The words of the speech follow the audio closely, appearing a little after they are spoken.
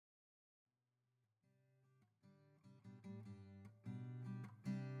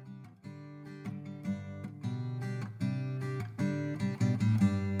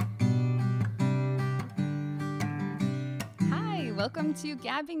welcome to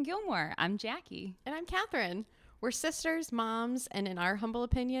Gabbing Gilmore. I'm Jackie. And I'm Catherine. We're sisters, moms, and in our humble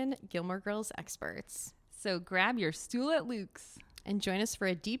opinion, Gilmore Girls experts. So grab your stool at Luke's And join us for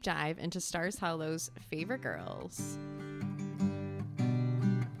a deep dive into Stars Hollow's favorite girls.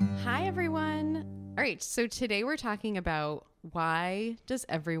 Hi, everyone. All right, so today we're talking about why does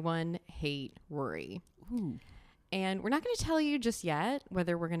everyone hate Rory? Ooh. And we're not going to tell you just yet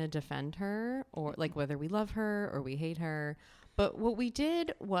whether we're going to defend her or like whether we love her or we hate her. But what we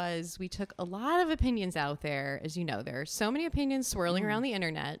did was we took a lot of opinions out there. As you know, there are so many opinions swirling around the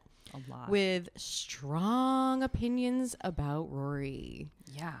internet. A lot. With strong opinions about Rory.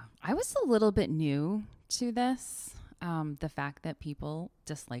 Yeah. I was a little bit new to this. The fact that people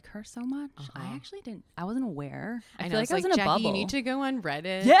dislike her so much. I actually I wasn't aware. I feel like I was in a Jackie, bubble. you need to go on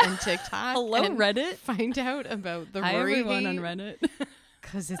Reddit and TikTok. Hello, and Reddit. Find out about the Hi, Rory everyone hate. on Reddit.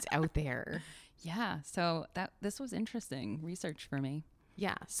 Because it's out there. Yeah. So this was interesting research for me.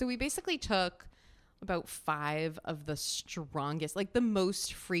 Yeah. So we basically took about 5 of the strongest, like the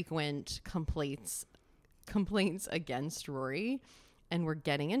most frequent complaints against Rory. And we're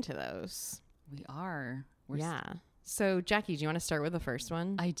getting into those. We are. Yeah. So Jackie, do you want to start with the first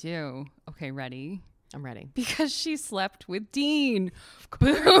one? I do. Okay, ready? I'm ready. Because she slept with Dean.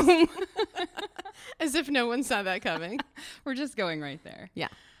 Boom. As if no one saw that coming. We're just going right there. Yeah.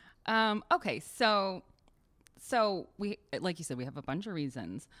 Okay, so we, like you said, we have a bunch of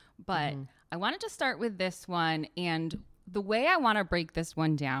reasons, but I wanted to start with this one, and the way I want to break this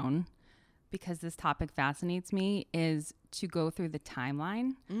one down, because this topic fascinates me, is to go through the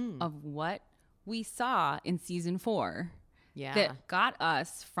timeline of what we saw in season 4 that got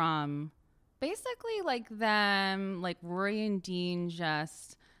us from basically like Rory and Dean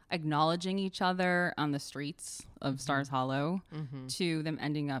just acknowledging each other on the streets of Stars Hollow to them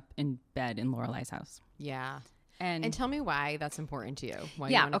ending up in bed in Lorelai's house. Yeah. And tell me why that's important to you. Why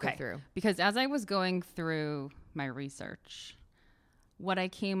you want to go through. Because as I was going through my research, what I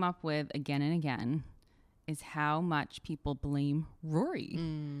came up with again and again is how much people blame Rory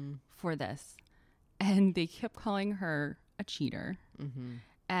for this. And they kept calling her a cheater.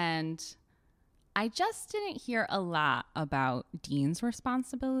 And I just didn't hear a lot about Dean's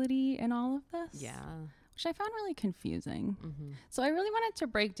responsibility in all of this. Yeah. Which I found really confusing. So I really wanted to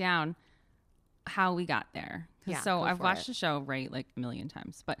break down how we got there. So I've watched the show, right, like a million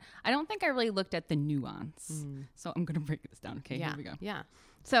times. But I don't think I really looked at the nuance. So I'm going to break this down. Okay, here we go. Yeah.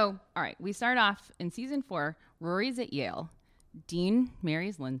 So, all right, we start off in season 4. Rory's at Yale. Dean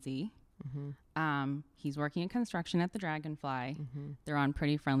marries Lindsay. He's working in construction at the Dragonfly. They're on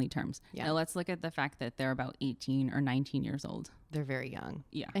pretty friendly terms. Yeah. Now let's look at the fact that they're about 18 or 19 years old. They're very young.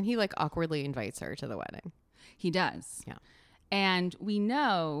 Yeah. And he like awkwardly invites her to the wedding. He does. Yeah. And we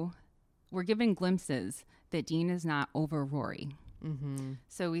know we're given glimpses that Dean is not over Rory.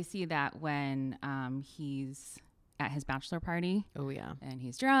 So we see that when he's at his bachelor party. Oh, yeah. And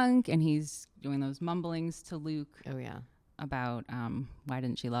he's drunk and he's doing those mumblings to Luke. Oh, yeah. About why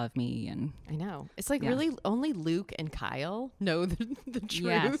didn't she love me? And I know it's like really only Luke and Kyle know the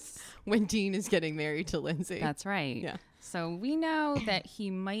truth when Dean is getting married to Lindsay. That's right. Yeah. So we know that he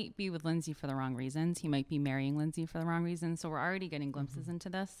might be with Lindsay for the wrong reasons. He might be marrying Lindsay for the wrong reasons. So we're already getting glimpses into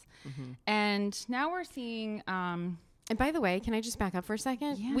this. And now we're seeing. And by the way, can I just back up for a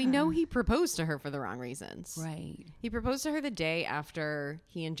second? Yeah. We know he proposed to her for the wrong reasons. Right. He proposed to her the day after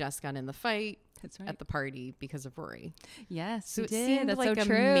he and Jess got in the fight. That's right. At the party because of Rory. Yes, so it it seemed That's like so a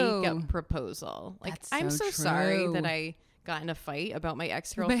true. makeup proposal. Like, That's I'm so so sorry true. that I got in a fight about my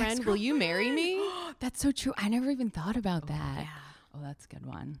ex-girlfriend. Will you marry me? That's so true. I never even thought about that. Yeah. Oh, that's a good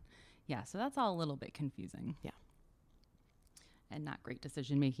one. Yeah, so that's all a little bit confusing. Yeah. And not great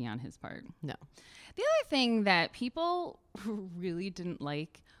decision making on his part. No. The other thing that people really didn't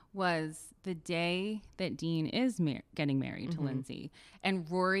like was the day that Dean is getting married to Lindsay. And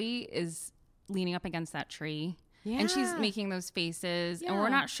Rory is leaning up against that tree. Yeah. And she's making those faces. And we're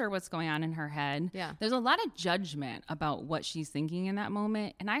not sure what's going on in her head. Yeah. There's a lot of judgment about what she's thinking in that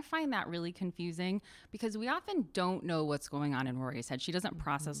moment. And I find that really confusing because we often don't know what's going on in Rory's head. She doesn't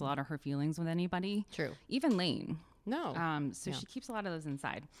process a lot of her feelings with anybody. True. Even Lane. No. So she keeps a lot of those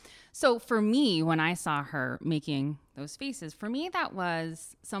inside. So for me, when I saw her making those faces, for me, that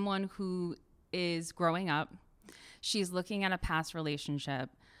was someone who is growing up. She's looking at a past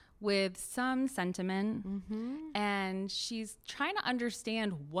relationship with some sentiment and she's trying to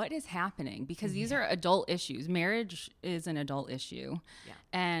understand what is happening because these are adult issues. Marriage is an adult issue. Yeah.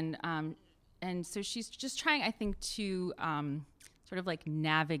 And so she's just trying, I think, to sort of like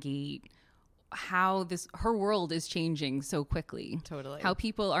navigate how her world is changing so quickly. Totally. How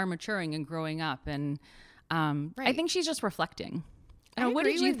people are maturing and growing up. And I think she's just reflecting. What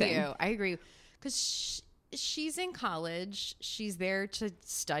did you think? I agree. Because she's in college. She's there to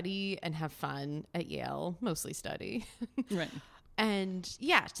study and have fun at Yale, mostly study. Right. And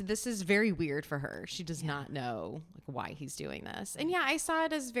yeah, this is very weird for her. She does not know why he's doing this. And yeah, I saw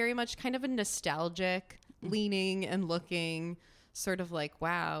it as very much kind of a nostalgic leaning and looking, sort of like,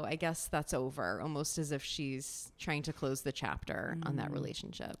 wow, I guess that's over. Almost as if she's trying to close the chapter on that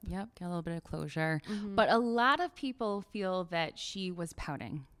relationship. Yep, get a little bit of closure. But a lot of people feel that she was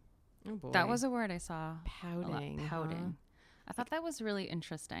pouting. Oh boy. That was a word I saw. Pouting. A lot. Pouting. I thought that was really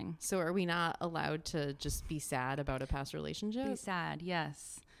interesting. So are we not allowed to just be sad about a past relationship? Be sad,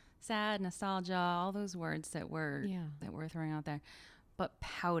 yes. Sad, nostalgia, all those words that we're throwing out there. But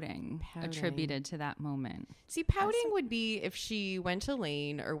pouting attributed to that moment. See, pouting would be if she went to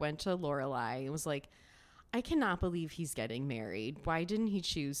Lane or went to Lorelai and was like, I cannot believe he's getting married. Why didn't he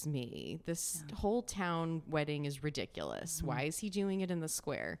choose me? This whole town wedding is ridiculous. Why is he doing it in the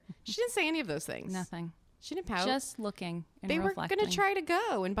square? She didn't say any of those things. Nothing. She didn't pout. Just looking and they reflecting. were going to try to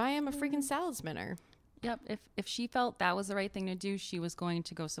go and buy him a freaking salad spinner. Yep. If she felt that was the right thing to do, she was going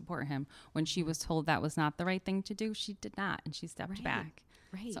to go support him. When she was told that was not the right thing to do, she did not, and she stepped back.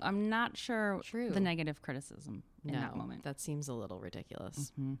 Right. So I'm not sure the negative criticism in that moment. That seems a little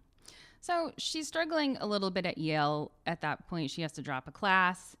ridiculous. So she's struggling a little bit at Yale. At that point, she has to drop a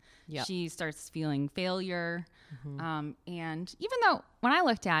class. Yep. She starts feeling failure. And even though when I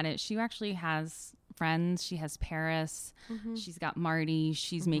looked at it, she actually has friends. She has Paris. She's got Marty.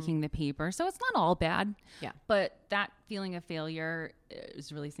 She's making the paper. So it's not all bad. Yeah. But that feeling of failure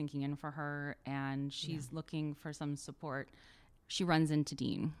is really sinking in for her. And she's looking for some support. She runs into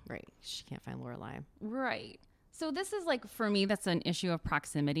Dean. Right. She can't find Lorelai. Right. So this is like, for me, that's an issue of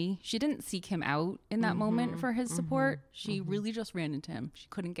proximity. She didn't seek him out in that moment for his support. She really just ran into him. She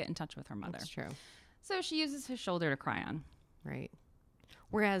couldn't get in touch with her mother. That's true. So she uses his shoulder to cry on. Right.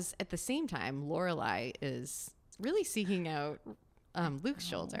 Whereas at the same time, Lorelai is really seeking out Luke's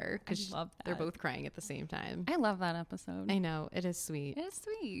shoulder because they're both crying at the same time. I love that episode. I know. It is sweet. It is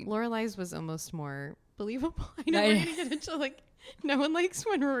sweet. Lorelai's was almost more believable. I know we're going to get into like, no one likes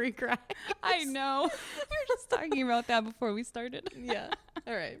when Rory cries. I know. We were just talking about that before we started. Yeah.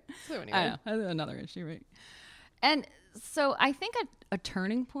 All right. So anyway. I know. Another issue, right? And so I think a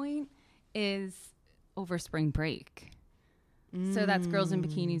turning point is over spring break. So that's Girls in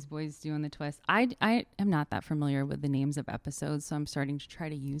Bikinis, Boys Doing the Twist. I am not that familiar with the names of episodes, so I'm starting to try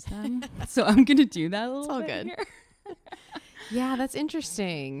to use them. So I'm going to do that a little bit good. Here. Yeah, that's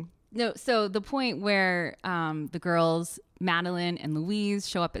interesting. No, so the point where the girls, Madeline and Louise,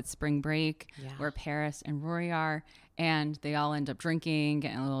 show up at spring break, where Paris and Rory are, and they all end up drinking,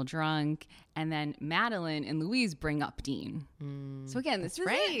 getting a little drunk, and then Madeline and Louise bring up Dean. So again, this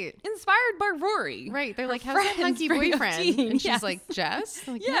is inspired by Rory. Right. They're like, how's that hunky boyfriend? And she's like, Jess?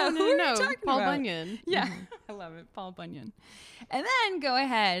 Like, no, Paul Bunyan. Yeah, I love it, Paul Bunyan. And then go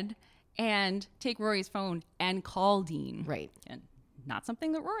ahead and take Rory's phone and call Dean. Right. And not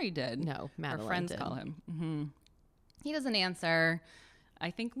something that Rory did. No, Madeline Her friends did. call him. He doesn't answer.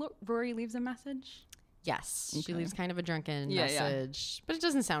 I think Rory leaves a message. Yes. She leaves kind of a drunken message, but it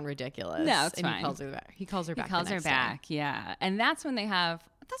doesn't sound ridiculous. No, it's fine. He calls her back. He calls her back. Yeah. And that's when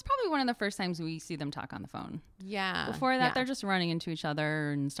that's probably one of the first times we see them talk on the phone. Yeah. Before that, they're just running into each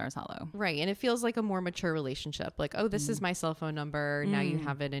other in Stars Hollow. Right. And it feels like a more mature relationship. Like, oh, this is my cell phone number. Now you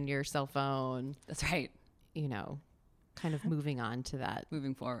have it in your cell phone. That's right. You know, kind of moving on to that.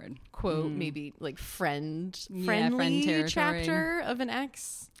 Moving forward. Quote, maybe like friendly territory. chapter of an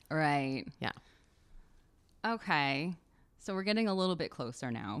ex. Right. Yeah. Okay. So we're getting a little bit closer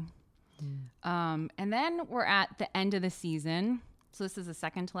now. And then we're at the end of the season. So this is the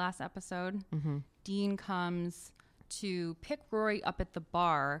second to last episode. Dean comes to pick Rory up at the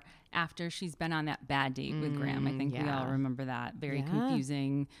bar after she's been on that bad date with Graham. I think we all remember that very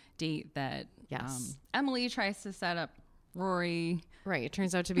confusing date that Emily tries to set up Rory. Right. It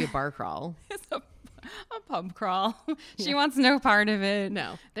turns out to be a bar crawl. It's a pub crawl. She wants no part of it.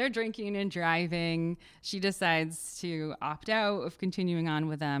 No. They're drinking and driving. She decides to opt out of continuing on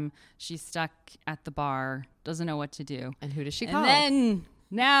with them. She's stuck at the bar, doesn't know what to do. And who does she call? And then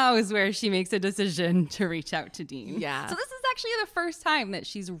now is where she makes a decision to reach out to Dean. Yeah. So this is actually the first time that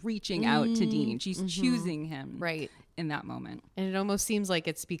she's reaching out to Dean. She's choosing him in that moment. And it almost seems like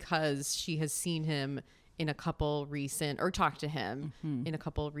it's because she has seen him in a couple recent, or talked to him in a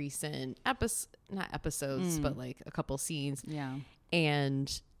couple recent not episodes, but like a couple scenes. Yeah.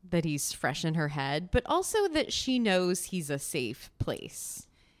 And that he's fresh in her head, but also that she knows he's a safe place.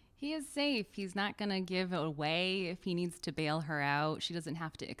 He is safe. He's not going to give it away if he needs to bail her out. She doesn't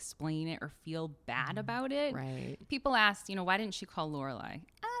have to explain it or feel bad about it. Right. People asked, why didn't she call Lorelai?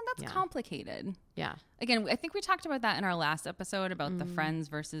 That's complicated. Yeah. Again, I think we talked about that in our last episode about the friends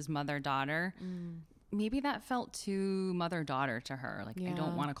versus mother-daughter. Maybe that felt too mother-daughter to her. Like, I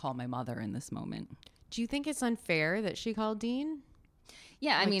don't want to call my mother in this moment. Do you think it's unfair that she called Dean?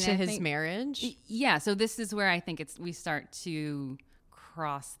 Yeah, I mean, to his marriage? Yeah, so this is where I think we start to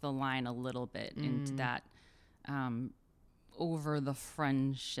cross the line a little bit into that over the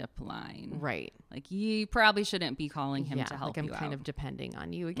friendship line. Right. Like, you probably shouldn't be calling him to help I'm you kind out. of depending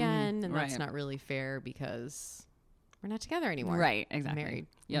on you again, and that's right. not really fair because we're not together anymore. Right, exactly. Married.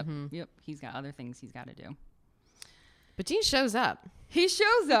 Yep, yep. He's got other things he's got to do. But Dean shows up. He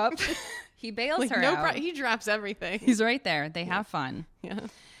shows up. He bails her out. He drops everything. He's right there. They have fun. Yeah.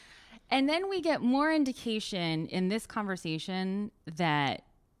 And then we get more indication in this conversation that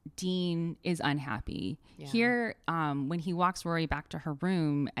Dean is unhappy. Yeah. Here, when he walks Rory back to her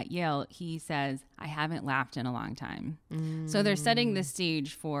room at Yale, he says, I haven't laughed in a long time. So they're setting the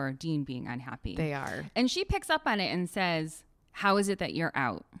stage for Dean being unhappy. They are. And she picks up on it and says, how is it that you're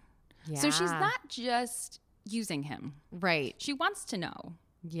out? Yeah. So she's not just using him. Right. She wants to know.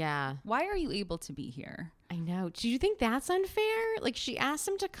 Yeah. Why are you able to be here? I know. Do you think that's unfair? Like, she asked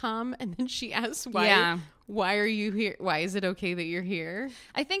him to come, and then she asks why. Yeah. Why are you here? Why is it okay that you're here?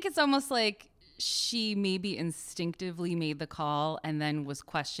 I think it's almost like she maybe instinctively made the call and then was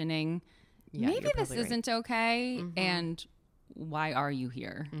questioning, maybe this isn't okay. And why are you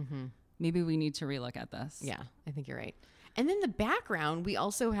here? Maybe we need to relook at this. Yeah, I think you're right. And then the background, we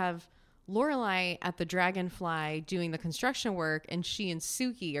also have Lorelai at the Dragonfly doing the construction work, and she and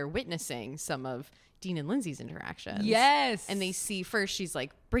Suki are witnessing some of Dean and Lindsay's interactions. Yes. And they see first she's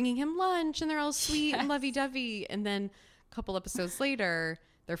like bringing him lunch, and they're all sweet and lovey-dovey. And then a couple episodes later,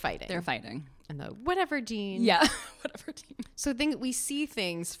 they're fighting. And the whatever, Dean. Yeah, whatever, Dean. So we see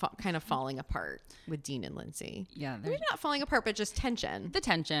things kind of falling apart with Dean and Lindsay. Yeah. Maybe not falling apart, but just tension. The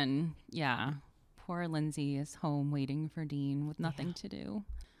tension. Yeah. Poor Lindsay is home waiting for Dean with nothing to do.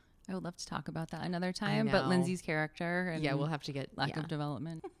 I would love to talk about that another time, but Lindsay's character and we'll have to get lack of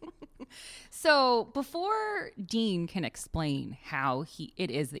development. So before Dean can explain how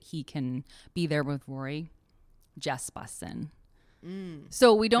it is that he can be there with Rory, Jess busts in.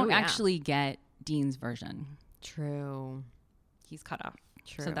 So we don't actually get Dean's version. True. He's cut off.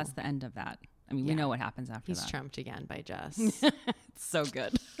 True. So that's the end of that. I mean, we know what happens after that. He's trumped again by Jess. It's so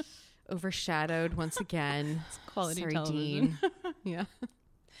good. Overshadowed once again. It's quality Sorry, television. Dean. Yeah.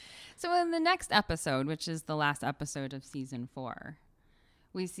 So in the next episode, which is the last episode of season 4,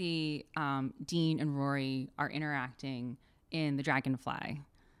 we see Dean and Rory are interacting in the Dragonfly.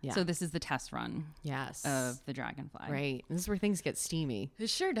 Yeah. So this is the test run Yes. of the Dragonfly. Right. This is where things get steamy.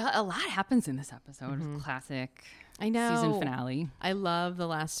 It sure does. A lot happens in this episode. Classic I know. season finale. I love the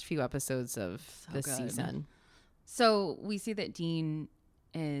last few episodes of this good. season. So we see that Dean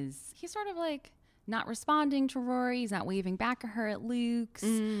he's sort of like not responding to Rory. He's not waving back at her at Luke's.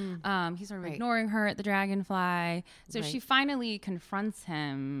 He's sort of ignoring her at the Dragonfly. So she finally confronts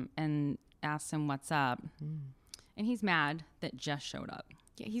him and asks him what's up. And he's mad that Jess showed up.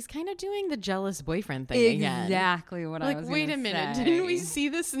 Yeah, he's kind of doing the jealous boyfriend thing again. Exactly what I was Like, wait a minute. say. Didn't we see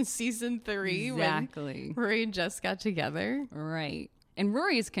this in season 3 Exactly. when Rory and Jess got together? Right. And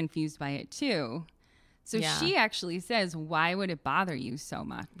Rory is confused by it too. So she actually says, why would it bother you so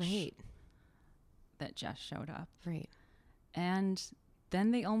much? Right. That Jess showed up. Right. And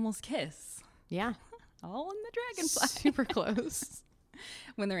then they almost kiss. Yeah. All in the Dragonfly. Super close.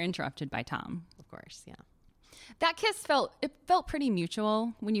 When they're interrupted by Tom. Of course, yeah. That kiss felt pretty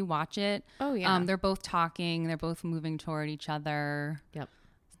mutual when you watch it. Oh, yeah. They're both talking. They're both moving toward each other. Yep.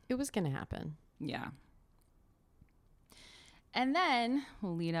 It was going to happen. Yeah. And then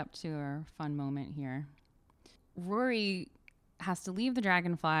we'll lead up to our fun moment here. Rory has to leave the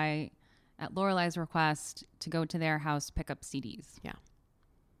Dragonfly at Lorelai's request to go to their house to pick up CDs. Yeah.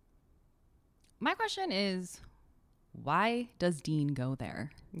 My question is, why does Dean go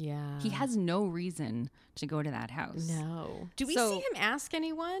there? Yeah. He has no reason to go to that house. No. Do we see him ask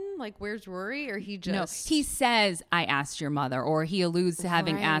anyone, like, where's Rory? Or he just... No, he says, I asked your mother, or he alludes to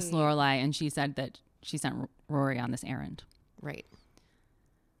having asked Lorelai, and she said that she sent Rory on this errand. Right.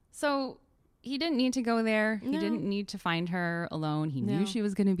 So he didn't need to go there. No. He didn't need to find her alone. He knew she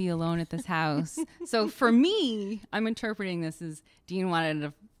was going to be alone at this house. So for me, I'm interpreting this as Dean wanted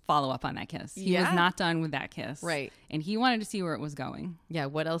to follow up on that kiss. He was not done with that kiss. Right. And he wanted to see where it was going. Yeah.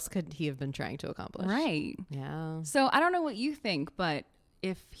 What else could he have been trying to accomplish? Right. Yeah. So I don't know what you think, but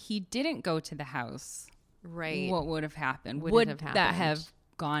if he didn't go to the house, right, what would have happened? Would Would have that happened? have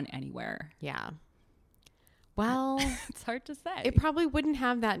gone anywhere? Yeah. Well, It's hard to say. it probably wouldn't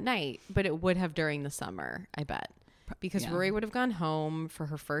have that night, but it would have during the summer, I bet. Because Yeah. Rory would have gone home for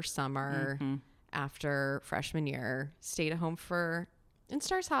her first summer Mm-hmm. after freshman year, stayed at home in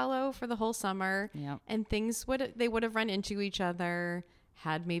Stars Hollow for the whole summer. Yep. And they would have run into each other,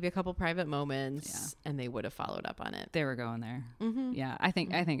 had maybe a couple private moments, and they would have followed up on it. They were going there. Mm-hmm. Yeah, I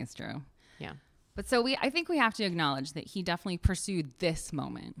think it's true. Yeah. But so I think we have to acknowledge that he definitely pursued this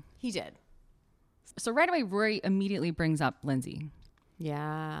moment. He did. So right away, Rory immediately brings up Lindsay.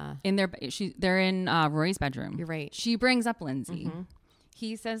 Yeah. They're in Rory's bedroom. You're right. She brings up Lindsay.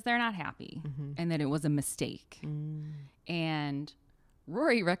 He says they're not happy and that it was a mistake. And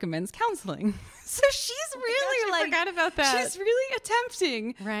Rory recommends counseling. So she's really I forgot about that. She's really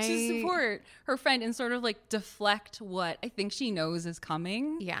attempting to Right. support her friend and sort of like deflect what I think she knows is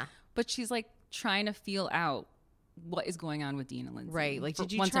coming. Yeah. But she's like trying to feel out what is going on with Dean and Lindsay. Right. Like, for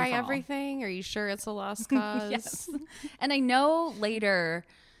did you once and try for all. everything? Are you sure it's a lost cause? Yes. And I know later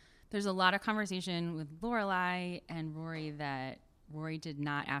there's a lot of conversation with Lorelai and Rory that Rory did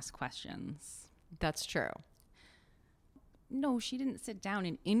not ask questions. That's true. No, she didn't sit down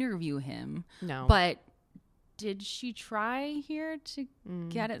and interview him. No. But did she try here to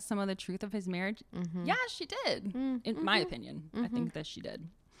get at some of the truth of his marriage? Yeah, she did. In my opinion, I think that she did.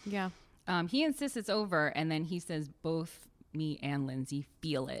 Yeah. He insists it's over, and then he says both me and Lindsay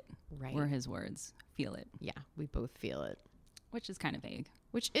feel it. Right. Were his words. Feel it. Yeah. We both feel it. Which is kind of vague.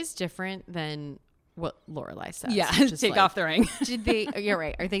 Which is different than what Lorelai says. Yeah, which is take like, off the ring. Did they? You're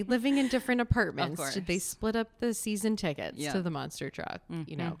right. Are they living in different apartments? Of Did they course. split up the season tickets Yeah. to the monster truck?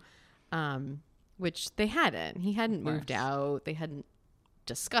 You know, which they hadn't. He hadn't moved course. out. They hadn't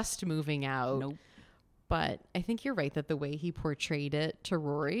discussed moving out. Nope. But I think you're right that the way he portrayed it to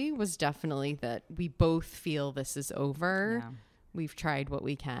Rory was definitely that we both feel this is over. Yeah. We've tried what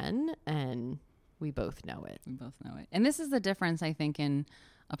we can, and we both know it. We both know it. And this is the difference, I think, in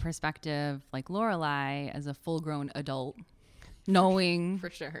a perspective like Lorelai as a full-grown adult, knowing For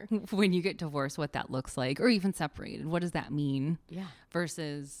sure. when you get divorced what that looks like, or even separated. What does that mean? Yeah.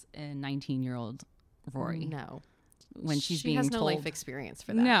 Versus a 19-year-old Rory. No. When she's she being has no told, life experience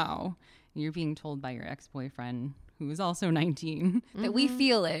for that. No. You're being told by your ex-boyfriend, who is also 19, that we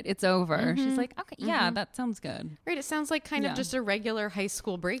feel it. It's over. She's like, okay, yeah, that sounds good. Right. It sounds like kind Yeah. of just a regular high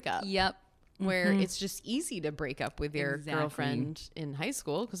school breakup. Yep. Where it's just easy to break up with your Exactly. girlfriend in high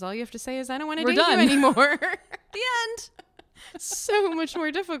school because all you have to say is, I don't want to We're date done. you anymore. The end. So much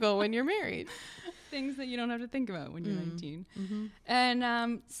more difficult when you're married. Things that you don't have to think about when you're 19.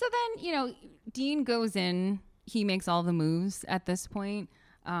 And so then, Dean goes in. He makes all the moves at this point.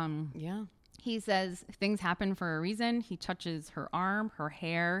 Yeah. He says things happen for a reason. He touches her arm, her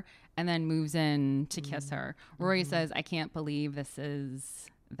hair, and then moves in to kiss her. Rory says, I can't believe this is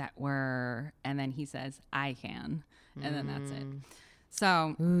that we're, and then he says, I can. And then that's it.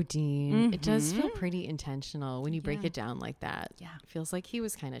 So, Ooh, Dean. It does feel pretty intentional when you break Yeah. it down like that. Yeah. It feels like he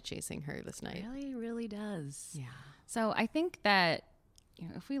was kind of chasing her this night. really, really does. Yeah. So I think that,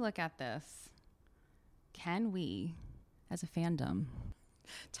 if we look at this, can we, as a fandom,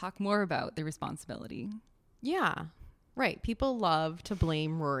 talk more about the responsibility? Yeah. Right. People love to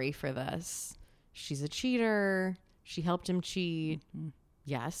blame Rory for this. She's a cheater. She helped him cheat.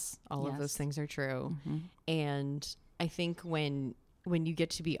 Yes, all of those Yes. things are true. And I think when you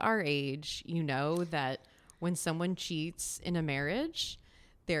get to be our age, you know that when someone cheats in a marriage,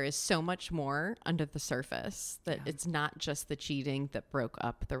 there is so much more under the surface that it's not just the cheating that broke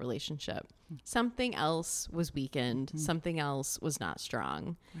up the relationship. Something else was weakened. Something else was not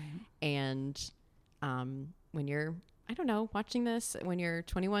strong. Right. And when you're, I don't know, watching this, when you're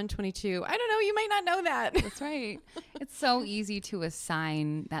 21, 22, I don't know, you might not know that. That's right. It's so easy to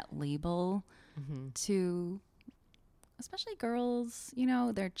assign that label to, especially girls,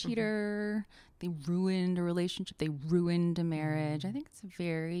 they're a cheater. They ruined a relationship. They ruined a marriage. I think it's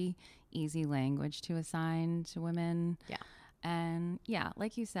very easy language to assign to women. Yeah. And yeah,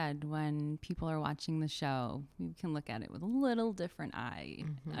 like you said, when people are watching the show, you can look at it with a little different eye,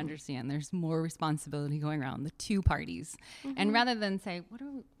 understand there's more responsibility going around the two parties. And rather than say, what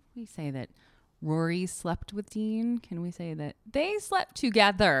do we say that Rory slept with Dean? Can we say that they slept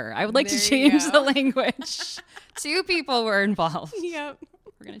together? I would like to There you change go. the language. Two people were involved. Yep.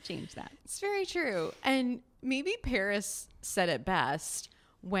 We're going to change that. It's very true. And maybe Paris said it best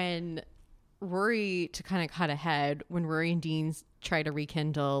when Rory, to kind of cut ahead, when Rory and Dean try to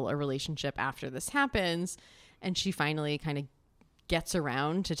rekindle a relationship after this happens, and she finally kind of gets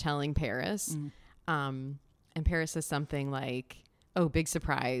around to telling Paris. And Paris says something like, oh, big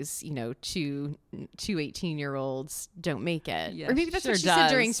surprise, you know, two 18-year-olds don't make it. Yeah, or maybe that's sure what she said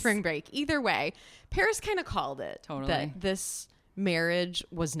during does. spring break. Either way, Paris kind of called it. Totally. That this marriage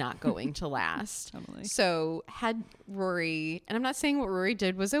was not going to last. Totally. So had Rory, and I'm not saying what Rory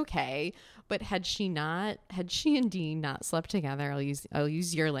did was okay, but had she and Dean not slept together, I'll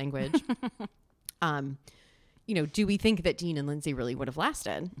use your language. You know, do we think that Dean and Lindsay really would have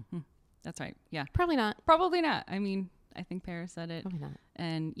lasted? Mm-hmm. That's right. Yeah. Probably not. Probably not. I mean, I think Paris said it. Probably not.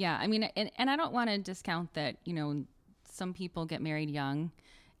 And yeah, I mean, and I don't want to discount that, you know, some people get married young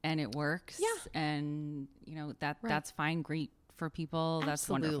and it works. Yeah. And, you know, that's fine. Great for people. That's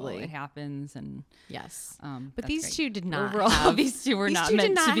Absolutely. wonderful. It happens. And yes. but But these two did not overall, have, these two were these not two meant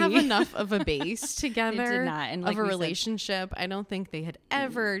did not to be. have enough of a base together They did not. And like of a we said- relationship. I don't think they had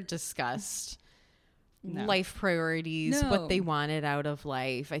ever discussed No. life priorities, No. what they wanted out of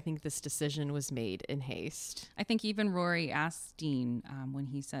life. I think this decision was made in haste. I think even Rory asked Dean when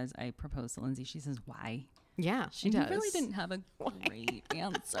he says, I proposed to Lindsay, she says, why? Yeah, she And does. he really didn't have a great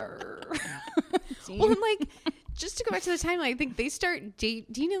answer. Well, and like, just to go back to the timeline, I think they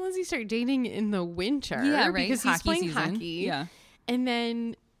Dean and Lindsay start dating in the winter. Yeah, right. Because Hockey he's playing season. hockey. Yeah. And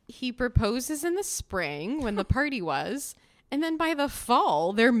then he proposes in the spring when the party was. And then by the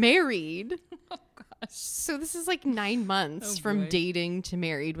fall, they're married. Oh, gosh. So this is like 9 months Oh, from boy. dating to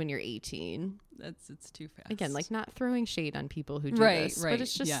married when you're 18. It's too fast. Again, like not throwing shade on people who do Right, this. right, But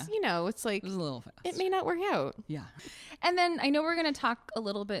it's just, yeah. you know, it's like, It was a little fast. it may not work out. Yeah. And then I know we're going to talk a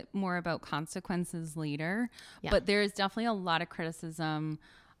little bit more about consequences later, Yeah. but there is definitely a lot of criticism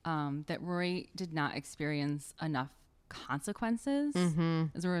that Rory did not experience enough consequences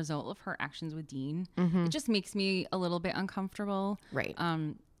as a result of her actions with Dean. It just makes me a little bit uncomfortable. Right.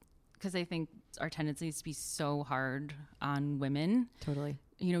 Because I think our tendency is to be so hard on women. Totally.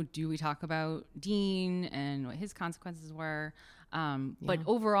 You know, do we talk about Dean and what his consequences were? But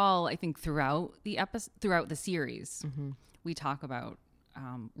overall, I think throughout the series, we talk about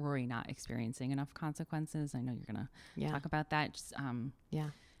Rory not experiencing enough consequences. I know you're gonna talk about that. Just, Yeah.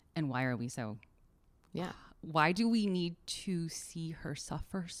 and why are we so? Yeah. Why do we need to see her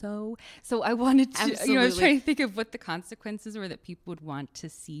suffer so? So I wanted to, I was Absolutely. trying to think of what the consequences were that people would want to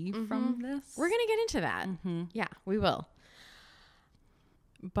see from this. We're going to get into that. Yeah, we will.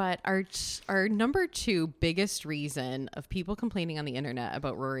 But our number 2 biggest reason of people complaining on the internet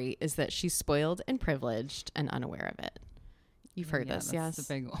about Rory is that she's spoiled and privileged and unaware of it. You've heard this, yes? That's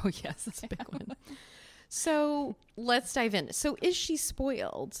the big. Oh yes, That's a big one. So let's dive in. So is she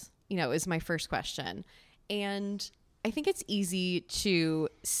spoiled? You know, is my first question. And I think it's easy to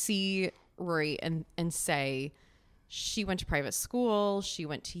see Rory and say she went to private school, she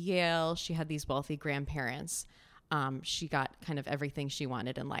went to Yale, she had these wealthy grandparents. She got kind of everything she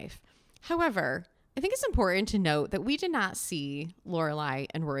wanted in life. However, I think it's important to note that we did not see Lorelai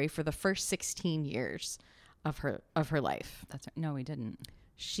and Rory for the first 16 years of her life. that's right. No, we didn't.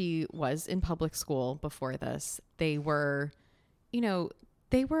 She was in public school before this. They were, you know,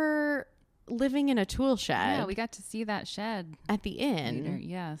 living in a tool shed. Yeah, we got to see that shed at the inn. later.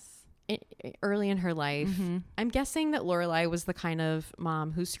 Yes. Early in her life. I'm guessing that Lorelai was the kind of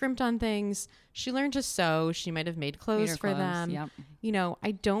mom who scrimped on things. She learned to sew. She might have made clothes for them. Yep. You know,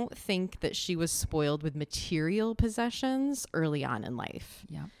 I don't think that she was spoiled with material possessions early on in life.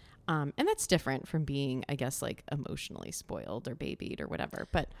 Yep. And that's different from being, I guess, like emotionally spoiled or babied or whatever.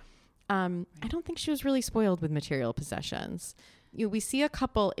 But I don't think she was really spoiled with material possessions. You know, we see a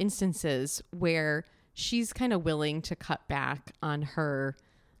couple instances where she's kind of willing to cut back on her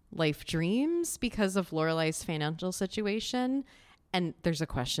life dreams because of Lorelai's financial situation. And there's a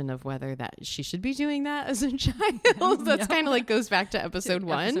question of whether that she should be doing that as a child. That's kind of like goes back to episode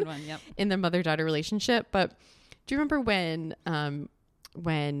one Yep. in the mother-daughter relationship. But do you remember when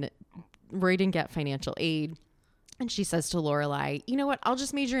Rory didn't get financial aid and she says to Lorelai, you know what, I'll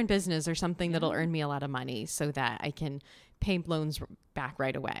just major in business or something that'll earn me a lot of money so that I can pay loans back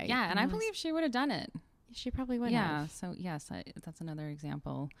right away. Yeah, and I believe she would have done it. She probably would Yeah. have. So yes, that's another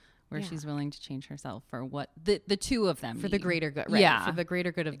example where Yeah. she's willing to change herself for what the two of them For the need. greater good, right? Yeah. For the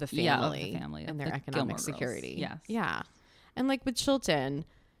greater good of the family, Yeah, of the family, and of their the economic Gilmore Girls. security. Yes. Yeah. And like with Chilton,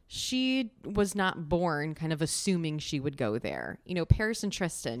 she was not born kind of assuming she would go there. You know, Paris and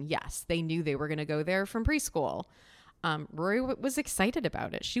Tristan, yes, they knew they were going to go there from preschool. Rory was excited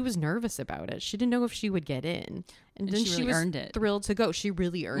about it. She was nervous about it. She didn't know if she would get in. And then she really was earned it. thrilled to go. She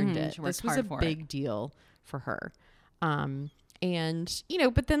really earned it. She worked This was a hard for it. big deal for her. And, you know,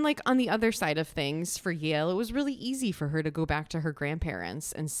 but then like on the other side of things for Yale, it was really easy for her to go back to her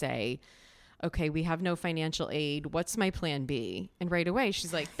grandparents and say, okay, we have no financial aid. What's my plan B? And right away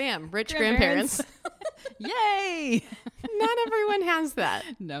she's like, bam, rich grandparents. Yay! Not everyone has that.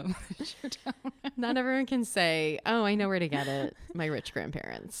 No, sure don't. Not everyone can say, oh, I know where to get it. My rich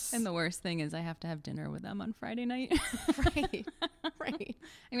grandparents. And the worst thing is I have to have dinner with them on Friday night. Right. Right.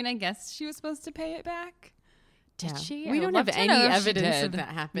 I mean, I guess she was supposed to pay it back. Did she? We I don't would have love to any know if she evidence of did. that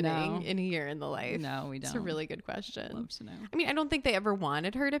happening No. in a year in the life. No, we don't. It's a really good question. Love to know. I mean, I don't think they ever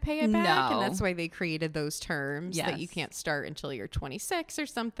wanted her to pay it back. No. And that's why they created those terms that you Yes. can't start until you're 26 or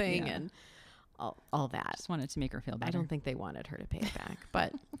something Yeah. and all that. Just wanted to make her feel better. I don't think they wanted her to pay it back.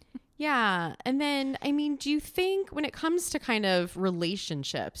 But yeah. And then, I mean, do you think when it comes to kind of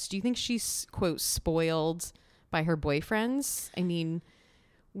relationships, do you think she's, quote, spoiled by her boyfriends? I mean,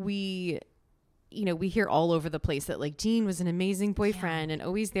 we hear all over the place that like Dean was an amazing boyfriend and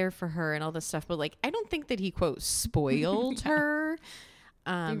always there for her and all this stuff. But like, I don't think that he, quote, spoiled her.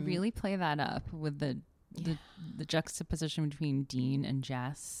 They really play that up with the juxtaposition between Dean and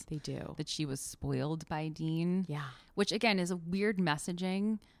Jess. They do. That she was spoiled by Dean. Yeah. Which again is a weird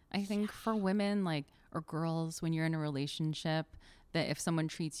messaging, I think, for women like or girls when you're in a relationship, that if someone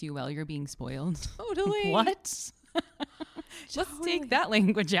treats you well, you're being spoiled. Totally. What? Let's take that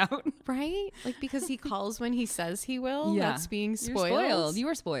language out. Right? Like, because he calls when he says he will. Yeah. That's being You're spoiled. spoiled. You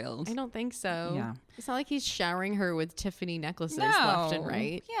were spoiled. I don't think so. Yeah. It's not like he's showering her with Tiffany necklaces left and No.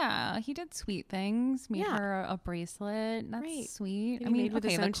 right. Yeah, he did sweet things. Made Yeah. her a bracelet. That's Right. sweet. He I mean, made with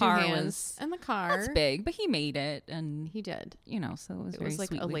okay, his the own 2 car hands. was And the car. that's big, but he made it, and He did. so it was It very was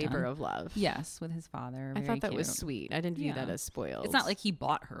like a sweetly labor done. of love. Yes, with his father. I Very thought that was cute. sweet. I didn't view that Yeah. as spoiled. It's not like he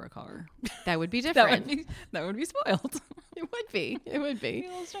bought her a car. that would be that different. would be spoiled. It would be. It would It'd be be. a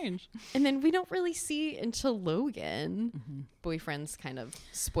little strange. And then we don't really see until Logan, boyfriend's kind of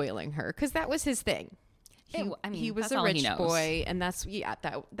spoiling her because that was his thing. He was that's a all he rich knows. boy, and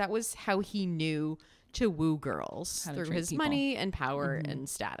that was how he knew to woo girls How to through treat his people. money and power and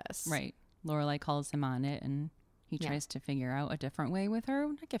status. Right. Lorelai calls him on it, and he Yeah. tries to figure out a different way with her.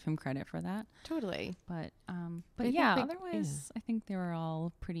 I give him credit for that. Totally. But I yeah, think otherwise, I think they were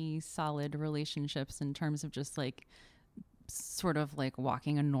all pretty solid relationships in terms of just like sort of like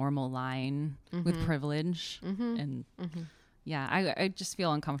walking a normal line with privilege. And yeah, I just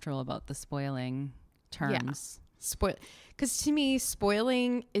feel uncomfortable about the spoiling terms. Because to me,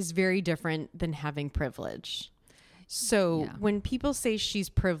 spoiling is very different than having privilege. So Yeah. when people say she's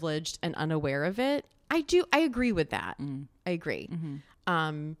privileged and unaware of it, I agree with that. I agree.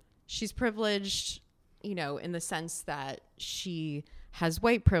 She's privileged, in the sense that she has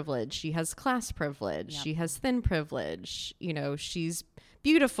white privilege, she has class privilege, Yep. she has thin privilege, she's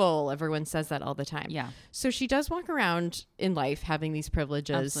beautiful. Everyone says that all the time. Yeah. So she does walk around in life having these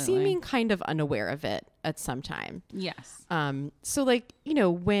privileges, Absolutely. seeming kind of unaware of it at some time. Yes. So like,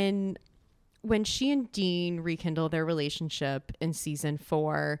 when she and Dean rekindle their relationship in season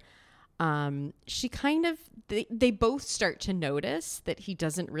 4, she kind of, they both start to notice that he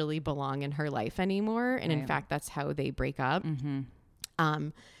doesn't really belong in her life anymore. And in Right. fact, that's how they break up.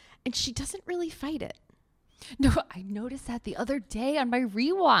 And she doesn't really fight it. No, I noticed that the other day on my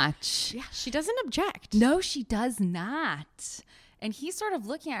rewatch. Yeah. She doesn't object. No, she does not. And he's sort of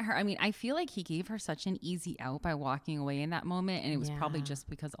looking at her. I mean, I feel like he gave her such an easy out by walking away in that moment. And it was probably Yeah. just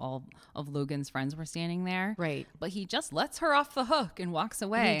because all of Logan's friends were standing there. Right. But he just lets her off the hook and walks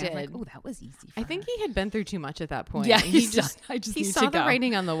away. He I'm like, did. oh, that was easy for I think her. he had been through too much at that point. Yeah, And he need saw to the go.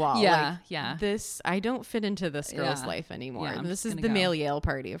 writing on the wall. Yeah, Like, yeah. I don't fit into this girl's Yeah. life anymore. Yeah, I'm And this just is gonna the go. male Yale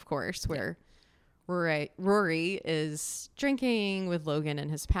party, of course, where Rory is drinking with Logan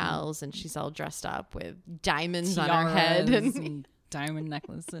and his pals, and she's all dressed up with diamonds on her head Tiaras and diamond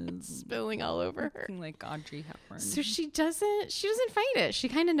necklaces. spilling all over her. Looking like Audrey Hepburn. So she doesn't fight it. She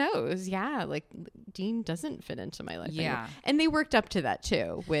kind of knows. Yeah, like Dean doesn't fit into my life anymore. Yeah. And they worked up to that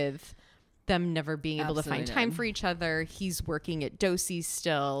too, with them never being able to find Absolutely time did. for each other. He's working at Dosey's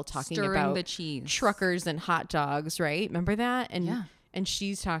still, talking Stirring about the cheese. truckers and hot dogs, right? Remember that? And Yeah. and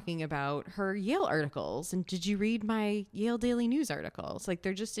she's talking about her Yale articles. And did you read my Yale Daily News articles? Like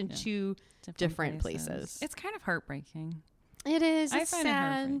they're just in two different places. It's kind of heartbreaking. It is. I It's find sad.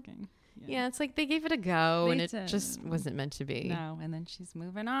 it heartbreaking. Yeah, it's like they gave it a go They and it did. just wasn't meant to be. No, and then she's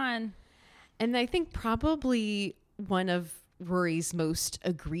moving on. And I think probably one of Rory's most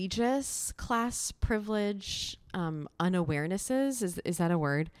egregious class privilege unawarenesses, is that a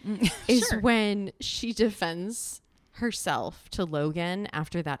word? Is Sure. when she defends herself to Logan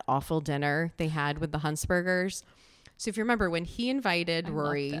after that awful dinner they had with the Huntsbergers. So if you remember when he invited love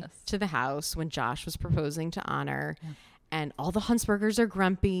Rory this. to the house when Josh was proposing to Honor, and all the Huntsbergers are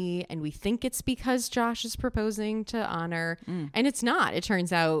grumpy, and we think it's because Josh is proposing to Honor, and it's not. It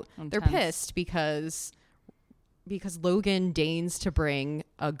turns out they're Intense. pissed because because Logan deigns to bring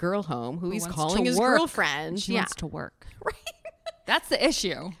a girl home who he's wants calling to his work. girlfriend. She wants to work. Right. That's the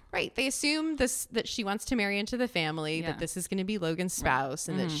issue. Right. They assume that she wants to marry into the family, that this is going to be Logan's spouse,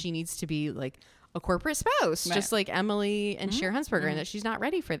 and that she needs to be like a corporate spouse, just like Emily and Cher Huntsberger, and that she's not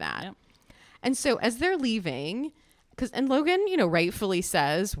ready for that. Yep. And so as they're leaving, and Logan, rightfully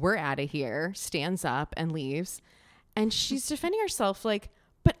says, "We're out of here," stands up and leaves. And she's defending herself like,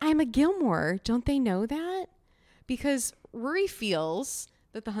 "But I'm a Gilmore. Don't they know that?" Because Rory feels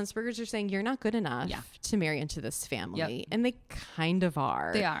that the Huntsbergers are saying, "You're not good enough to marry into this family." Yep. And they kind of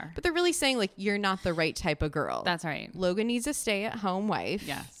are. They are. But they're really saying, like, you're not the right type of girl. That's right. Logan needs a stay-at-home wife.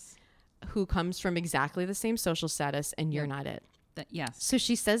 Yes. Who comes from exactly the same social status, and you're not it. Yes. So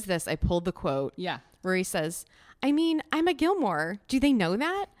she says this. I pulled the quote. Yeah. Rory says, "I mean, I'm a Gilmore. Do they know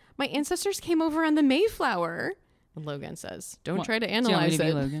that? My ancestors came over on the Mayflower." And Logan says, "Don't try to analyze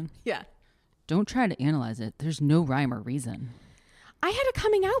it." Logan? Yeah. Don't try to analyze it. There's no rhyme or reason. "I had a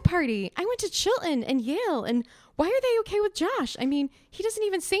coming out party. I went to Chilton and Yale. And why are they okay with Josh? I mean, he doesn't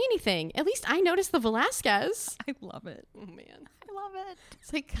even say anything. At least I noticed the Velasquez." I love it. Oh, man. I love it.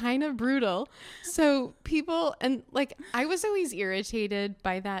 It's like kind of brutal. So people, and like, I was always irritated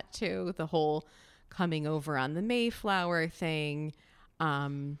by that too. The whole coming over on the Mayflower thing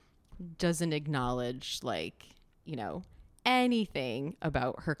doesn't acknowledge, like, anything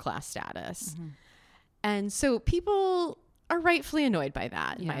about her class status. Mm-hmm. And so people are rightfully annoyed by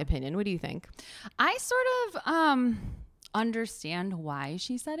that, in my opinion. What do you think? I sort of understand why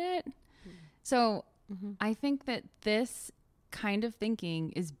she said it. So I think that this kind of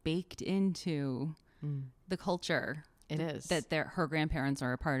thinking is baked into the culture. It is. That her grandparents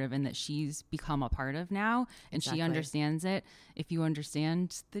are a part of and that she's become a part of now. And she understands it. If you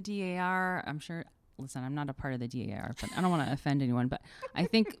understand the DAR, I'm sure... Listen, I'm not a part of the DAR, but I don't want to offend anyone, but I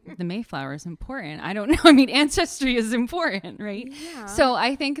think the Mayflower is important. I don't know. I mean, ancestry is important, right? Yeah. So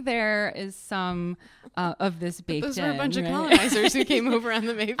I think there is some of this baked in. Those were a bunch of colonizers who came over on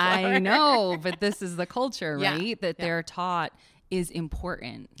the Mayflower. I know, but this is the culture, right? That they're taught is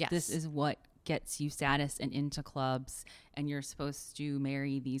important. Yes. This is what gets you status and into clubs, and you're supposed to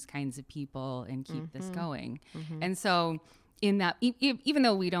marry these kinds of people and keep this going. And so in that, even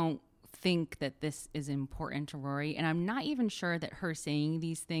though we don't think that this is important to Rory, and I'm not even sure that her saying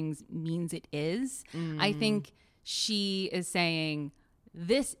these things means it is. I think she is saying,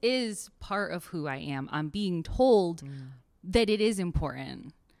 this is part of who I am. I'm being told that it is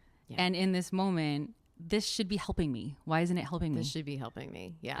important. And in this moment, this should be helping me. Why isn't it helping me? This should be helping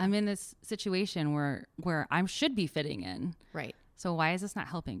me. Yeah. I'm in this situation where I should be fitting in. Right. So why is this not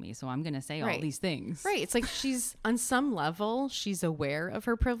helping me? So I'm going to say all these things. Right. It's like she's, on some level, she's aware of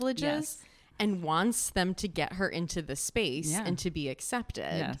her privileges and wants them to get her into the space and to be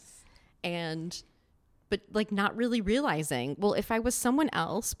accepted. Yes. But like not really realizing, well, if I was someone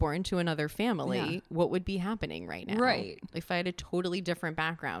else born to another family, what would be happening right now? Right. If I had a totally different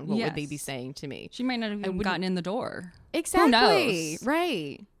background, what would they be saying to me? She might not have even gotten in the door. Exactly. Who knows?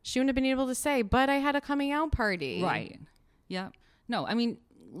 Right. She wouldn't have been able to say, but I had a coming out party. Right. Yeah. No, I mean,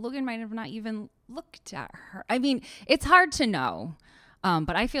 Logan might have not even looked at her. I mean, it's hard to know.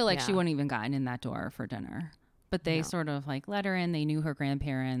 But I feel like she wouldn't even gotten in that door for dinner. But they sort of like let her in. They knew her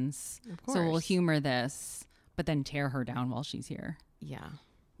grandparents. So we'll humor this, but then tear her down while she's here. Yeah.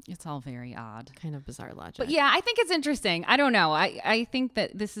 It's all very odd. Kind of bizarre logic. But yeah, I think it's interesting. I don't know. I think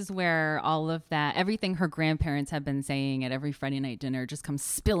that this is where all of that, everything her grandparents have been saying at every Friday night dinner just comes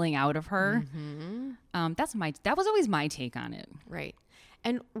spilling out of her. That was always my take on it. Right.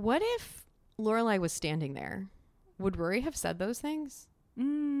 And what if Lorelai was standing there? Would Rory have said those things?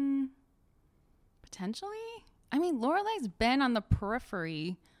 Potentially. I mean, Lorelai's been on the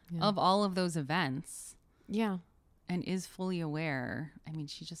periphery of all of those events. Yeah. And is fully aware. I mean,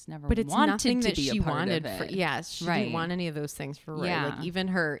 she just never wanted to be a part of it. She didn't want any of those things for Rory. Yeah. Like even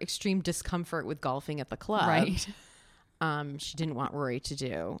her extreme discomfort with golfing at the club. Right. She didn't want Rory to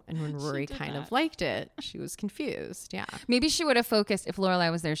do. And when Rory kind of liked it, she was confused. Yeah. Maybe she would have focused, if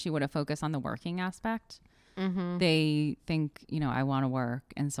Lorelai was there, she would have focused on the working aspect. They think, I want to work,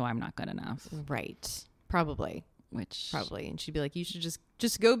 and so I'm not good enough. Right. Probably. And she'd be like, you should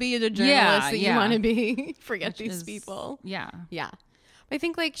just go be the journalist that you want to be. Forget these people. Yeah. Yeah. I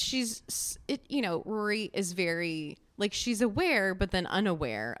think like Rory is very, like, she's aware, but then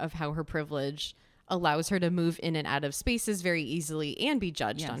unaware of how her privilege allows her to move in and out of spaces very easily and be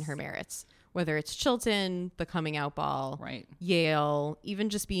judged on her merits. whether it's Chilton, the coming out ball, Right. Yale, even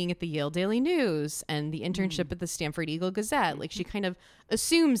just being at the Yale Daily News and the internship at the Stanford Eagle Gazette. Like she kind of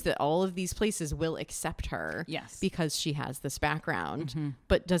assumes that all of these places will accept her Yes. because she has this background,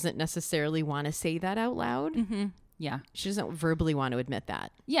 but doesn't necessarily want to say that out loud. Yeah. She doesn't verbally want to admit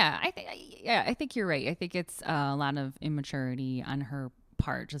that. Yeah. I think you're right. I think it's a lot of immaturity on her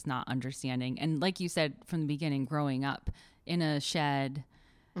part, just not understanding. And like you said from the beginning, growing up in a shed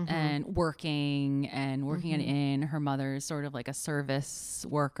and working at an inn. Her mother's sort of like a service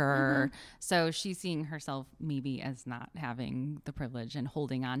worker. So she's seeing herself maybe as not having the privilege and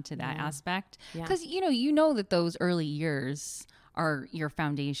holding on to that aspect. Because, you know that those early years are your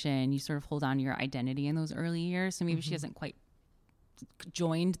foundation. You sort of hold on to your identity in those early years. So maybe she hasn't quite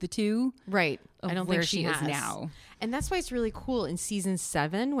joined the two. Right. I don't where think she is has now. And that's why it's really cool in season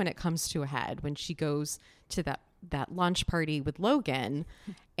 7 when it comes to a head, when she goes to that launch party with Logan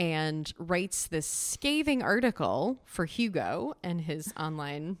and writes this scathing article for Hugo and his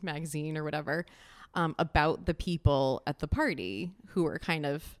online magazine or whatever about the people at the party who are kind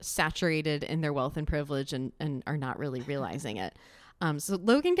of saturated in their wealth and privilege and are not really realizing it. So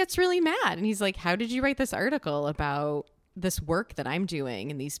Logan gets really mad and he's like, how did you write this article about this work that I'm doing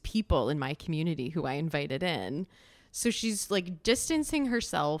and these people in my community who I invited in? So she's like distancing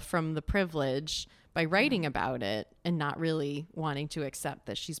herself from the privilege by writing about it and not really wanting to accept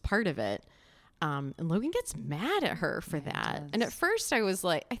that she's part of it. And Logan gets mad at her for that. And at first I was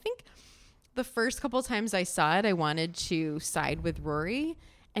like, I think the first couple times I saw it, I wanted to side with Rory.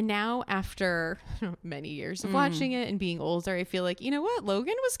 And now after many years of watching it and being older, I feel like, you know what?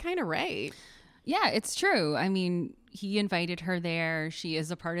 Logan was kind of right. Yeah, it's true. I mean, he invited her there. She is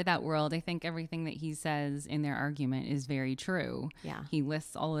a part of that world. I think everything that he says in their argument is very true. Yeah. He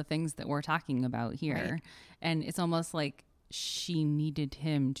lists all the things that we're talking about here. Right. And it's almost like she needed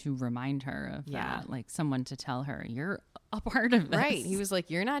him to remind her of that, like someone to tell her, you're a part of this. Right. He was like,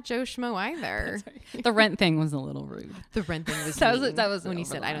 you're not Joe Schmo either. The rent thing was a little rude. The rent thing was that mean. was when he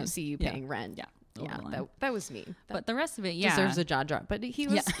over said, the I line. don't see you paying rent. Yeah. Yeah, that was mean. That But the rest of it, deserves a jaw drop. But he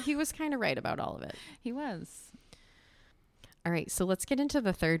was kind of right about all of it. He was. All right, so let's get into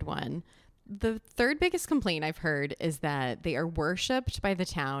the third one. The third biggest complaint I've heard is that they are worshipped by the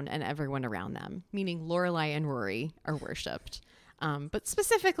town and everyone around them, meaning Lorelai and Rory are worshipped. But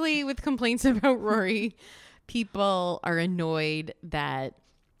specifically with complaints about Rory, people are annoyed that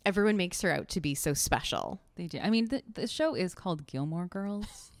everyone makes her out to be so special. They do. I mean, the show is called Gilmore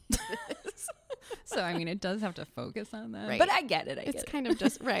Girls. So, I mean, it does have to focus on that. Right. But I get it. It's kind of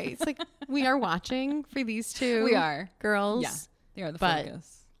just, right. It's like we are watching for these two We are. girls. Yeah. They are the but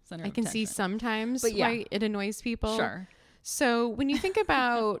focus. Center I of can see attention. sometimes But yeah. why it annoys people. Sure. So when you think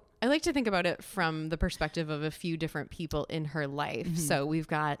about, I like to think about it from the perspective of a few different people in her life. So we've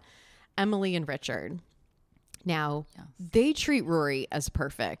got Emily and Richard. Now, they treat Rory as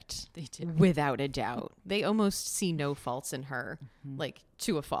perfect. They do. Without a doubt. They almost see no faults in her, like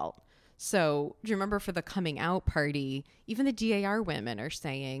to a fault. So do you remember for the coming out party, even the DAR women are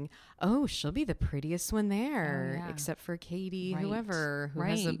saying, oh, she'll be the prettiest one there, except for Katie, Right. whoever, who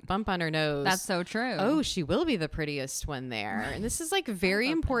has a Right. bump on her nose. That's so true. Oh, she will be the prettiest one there. And this is like very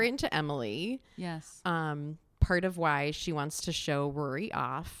important to Emily. Yes. Part of why she wants to show Rory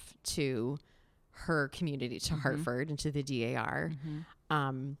off to her community, to Hartford and to the DAR.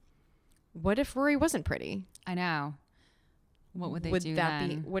 What if Rory wasn't pretty? I know. What would they Would do that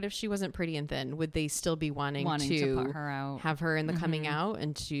then? be? What if she wasn't pretty and thin? Would they still be wanting to put her out? have her in the coming out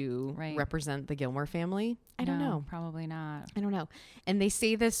and to Right. represent the Gilmore family? I don't No, know. Probably not. I don't know. And they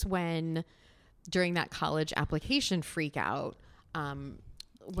say this when during that college application freak out,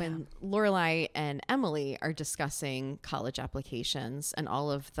 when Lorelai and Emily are discussing college applications and all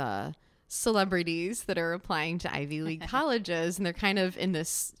of the celebrities that are applying to Ivy League colleges, and they're kind of in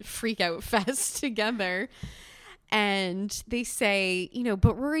this freak out fest together. And they say,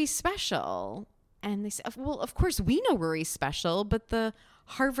 but Rory's special. And they say, well, of course we know Rory's special, but the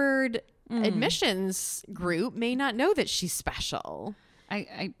Harvard admissions group may not know that she's special.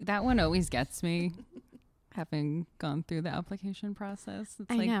 I that one always gets me. Having gone through the application process, it's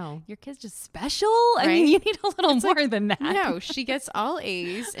I like, know. your kid's just special. Right? I mean, you need a little more than that. No, she gets all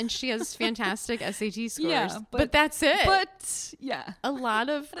A's and she has fantastic SAT scores. Yeah, but that's it. But yeah, a lot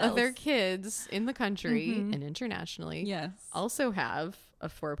of other else? kids in the country and internationally yes, also have a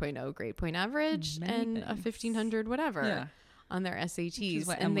 4.0 grade point average Many and a things. 1500 whatever Yeah. on their SATs. Which is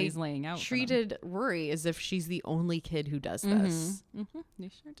what and Emily's they laying out. for them. treated Rory as if she's the only kid who does this. You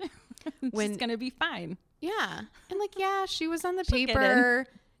sure do. When- She's gonna be fine. Yeah. And like, yeah, she was on the She'll get paper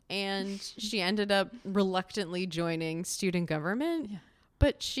and she ended up reluctantly joining student government. Yeah.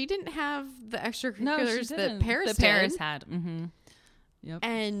 but she didn't have the extracurriculars that Paris had. Mm-hmm. Yep.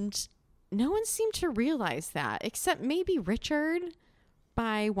 And no one seemed to realize that, except maybe Richard,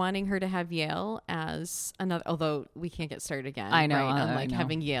 by wanting her to have Yale as another, although we can't get started again. I know. Right? I know.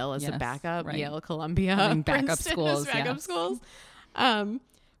 Having Yale as a backup, right. Yale, Columbia, having backup Princeton schools. As backup schools.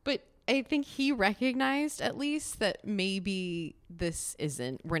 But I think he recognized at least that maybe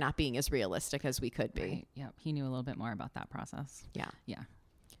we're not being as realistic as we could be. Right. Yep. He knew a little bit more about that process. Yeah. Yeah.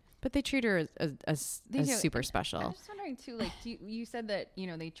 But they treat her as super special. I'm just wondering too, like you said that,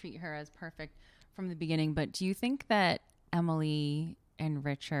 they treat her as perfect from the beginning, but do you think that Emily and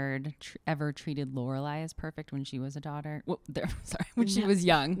Richard ever treated Lorelai as perfect when she was a daughter? Well, when she was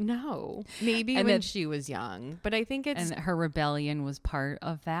young. No, maybe and when she was young, but I think and her rebellion was part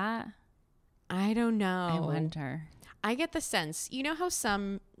of that. I don't know. I wonder. I get the sense, how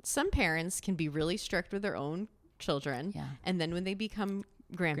some parents can be really strict with their own children, and then when they become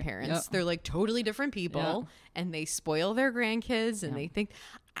grandparents, they're like totally different people, and they spoil their grandkids, and they think.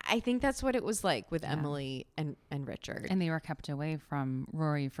 I think that's what it was like with Emily and Richard. And they were kept away from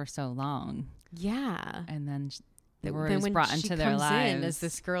Rory for so long. Yeah. And then Rory was brought into their lives. In as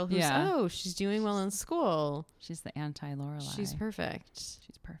this girl who's, she's doing well in school. She's the anti-Lorelai. She's perfect.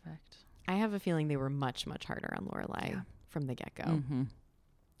 She's perfect. I have a feeling they were much, much harder on Lorelai from the get-go. Mm-hmm.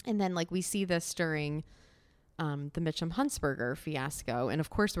 And then we see this during the Mitchum Huntsberger fiasco. And of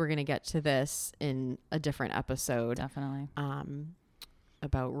course, we're going to get to this in a different episode. Definitely.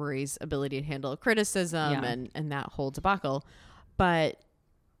 About Rory's ability to handle criticism and that whole debacle. But,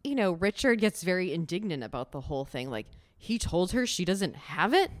 Richard gets very indignant about the whole thing. Like, he told her she doesn't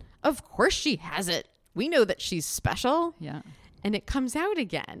have it. Of course she has it. We know that she's special. Yeah. And it comes out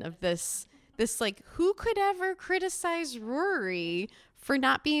again of this who could ever criticize Rory for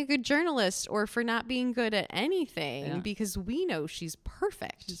not being a good journalist or for not being good at anything because we know she's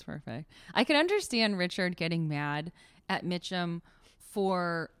perfect. She's perfect. I can understand Richard getting mad at Mitchum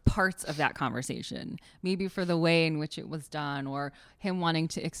for parts of that conversation, maybe for the way in which it was done or him wanting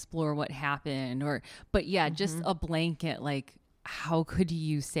to explore what happened just a blanket, like, how could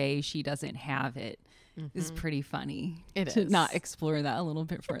you say she doesn't have it is pretty funny. It to is. not explore that a little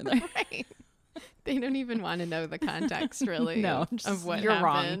bit further. Right. They don't even want to know the context really of what you're happened.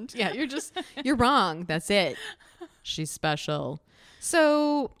 wrong. Yeah, you're wrong. That's it. She's special.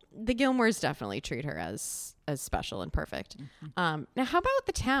 So the Gilmores definitely treat her as special and perfect. Mm-hmm. Now, how about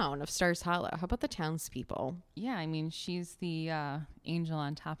the town of Stars Hollow? How about the townspeople? Yeah, I mean, she's the angel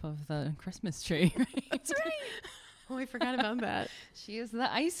on top of the Christmas tree. Right? That's right. Oh, I forgot about that. She is the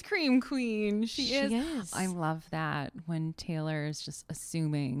ice cream queen. She is. I love that when Taylor is just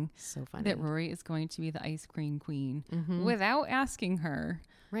assuming that Rory is going to be the ice cream queen without asking her.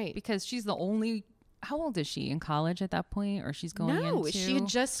 Right. Because she's the only... How old is she? In college at that point? Or she's going into... No, she had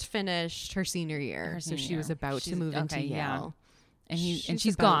just finished her senior year. So she was about to move into Yale. And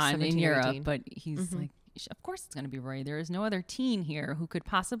she's gone in Europe, but he's like, of course it's going to be Rory. There is no other teen here who could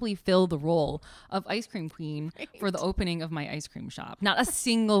possibly fill the role of ice cream queen for the opening of my ice cream shop. Not a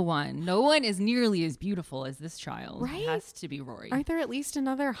single one. No one is nearly as beautiful as this child. Right? It has to be Rory. Aren't there at least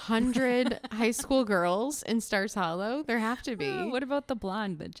another 100 high school girls in Stars Hollow? There have to be. What about the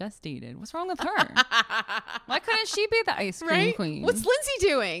blonde that Jess dated? What's wrong with her? Why couldn't she be the ice cream queen? What's Lindsay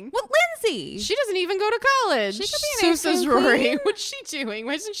doing? What Lindsay? She doesn't even go to college. She could be an ice cream Rory. queen. What's she doing?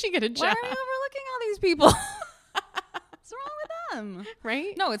 Why doesn't she get a job? Why are you overlooking all these people? What's wrong with them?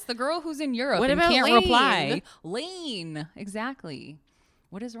 Right? No, it's the girl who's in Europe what and about can't Lane? reply. Lane. Exactly.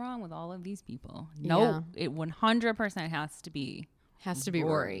 What is wrong with all of these people? No, it 100% has to be. Has to be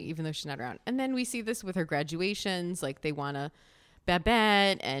Rory, even though she's not around. And then we see this with her graduations. Like, they want to...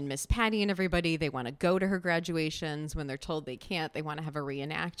 Babette and Miss Patty and everybody, they want to go to her graduations. When they're told they can't, they want to have a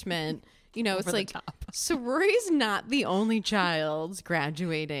reenactment. It's like, so Rory's not the only child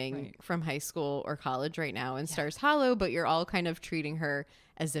graduating from high school or college right now in Stars Hollow, but you're all kind of treating her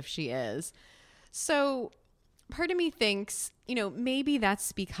as if she is. So part of me thinks, maybe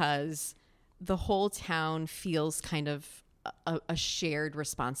that's because the whole town feels kind of a shared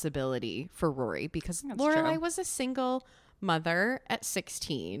responsibility for Rory, because Lorelai was a single mother at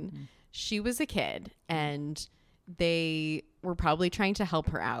 16. She was a kid, and they were probably trying to help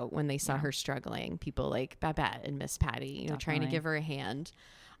her out when they saw her struggling. People like Babette and Miss Patty, trying to give her a hand.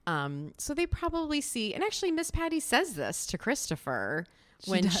 So they probably see, and actually Miss Patty says this to Christopher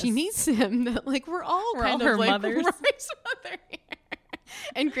when she meets him, that like we're all kind of like mothers. Rory's mother here.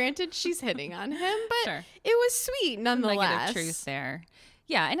 And granted, she's hitting on him, but it was sweet nonetheless. Negative truth there.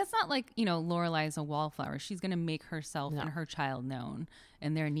 Yeah, and it's not like, Lorelai's a wallflower. She's going to make herself and her child known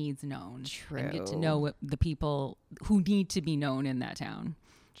and their needs known. True. And get to know what the people who need to be known in that town.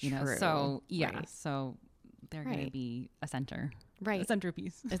 True. So, yeah. Right. So they're going to be a center. Right. A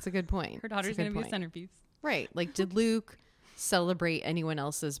centerpiece. It's a good point. Her daughter's going to be a centerpiece. Right. Like, did Luke celebrate anyone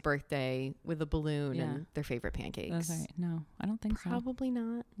else's birthday with a balloon and their favorite pancakes? That's right. No, I don't think Probably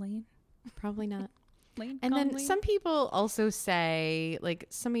not. Lane? Probably not. Lane? And then Lane? some people also say, like,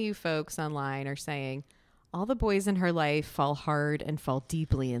 some of you folks online are saying, all the boys in her life fall hard and fall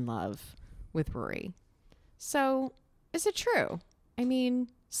deeply in love with Rory. So is it true? I mean,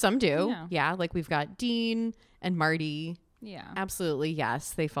 some do. Yeah. Like, we've got Dean and Marty. Yeah. Absolutely.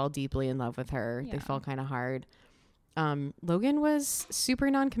 Yes. They fall deeply in love with her. Yeah. They fall kind of hard. Logan was super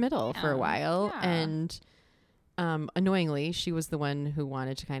non-committal for a while. Yeah. And annoyingly, she was the one who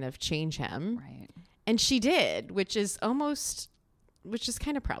wanted to kind of change him. Right. And she did, which is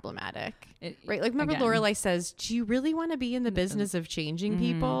kind of problematic. Right? Like, remember Lorelai says, do you really want to be in the business of changing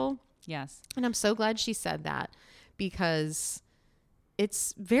people? Yes. And I'm so glad she said that, because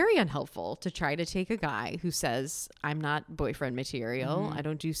it's very unhelpful to try to take a guy who says, I'm not boyfriend material, I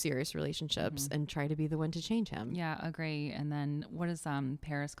don't do serious relationships, and try to be the one to change him. Yeah, agree. And then what is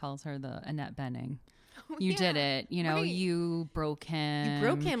Paris calls her, the Annette Bening. You did it. Right. You broke him. You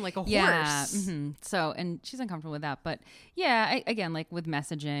broke him like a horse. Mm-hmm. So, and she's uncomfortable with that. But yeah, again, like with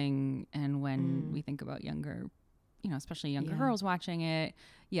messaging, and when we think about younger, especially younger girls watching it,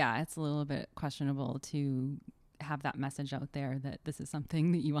 it's a little bit questionable to have that message out there that this is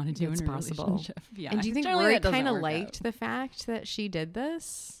something that you want to do in a relationship. Yeah. And do you think Rory kind of liked the fact that she did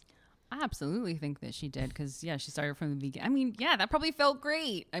this? I absolutely think that she did, because she started from the beginning. I mean, that probably felt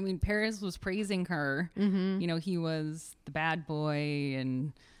great. I mean, Paris was praising her. He was the bad boy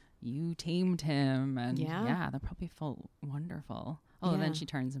and you tamed him, and that probably felt wonderful. Oh, then she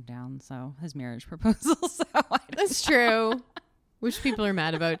turns him down, so his marriage proposal. That's true, which people are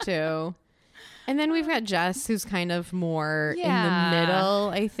mad about too. And then we've got Jess, who's kind of more in the middle,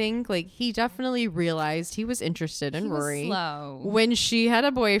 I think. Like, he definitely realized he was interested in Rory when she had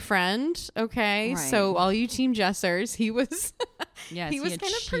a boyfriend. Okay. Right. So all you Team Jessers, he was he was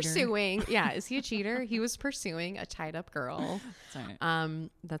kind of pursuing. Yeah. Is he a cheater? He was pursuing a tied up girl. Sorry.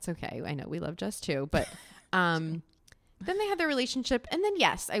 That's okay. I know we love Jess too, but then they had their relationship. And then,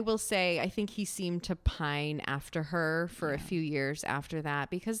 yes, I will say, I think he seemed to pine after her for a few years after that,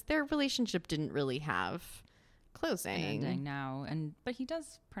 because their relationship didn't really have closing. I know. But he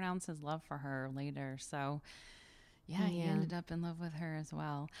does pronounce his love for her later. So, he ended up in love with her as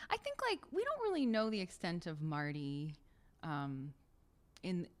well. I think, like, we don't really know the extent of Marty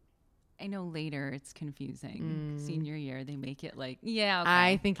I know later it's confusing. Senior year, they make it like, okay.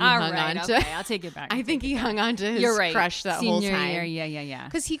 I think he hung on to. Okay, I'll take it back. I think he hung on to his crush that whole time. Senior year, yeah.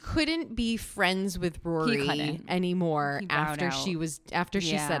 Because he couldn't be friends with Rory anymore after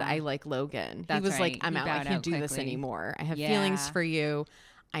she said, "I like Logan." He was like, "I'm out. I can't do this anymore. I have feelings for you.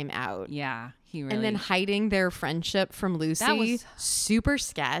 I'm out." Yeah, he really. And then hiding their friendship from Lucy. That was super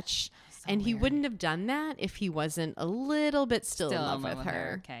sketch. And he wouldn't have done that if he wasn't a little bit still in love with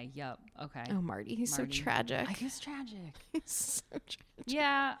her. Okay. Yep. Okay. Oh, Marty. He's so tragic. He's tragic. He's so tragic.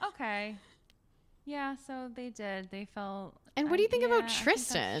 Yeah. Okay. Yeah. So they did. They felt. And what do you think about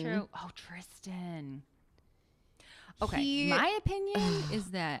Tristan? True. Oh, Tristan. Okay. My opinion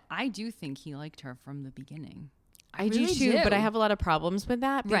is that I do think he liked her from the beginning. I really do, but I have a lot of problems with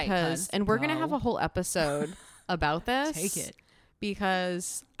that because, and we're going to have a whole episode about this. Take it.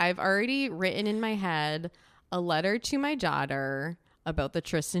 Because I've already written in my head a letter to my daughter about the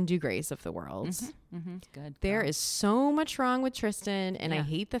Tristan Dugrays of the world. Good. There is so much wrong with Tristan, and I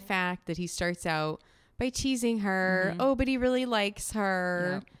hate the fact that he starts out by teasing her. Oh, but he really likes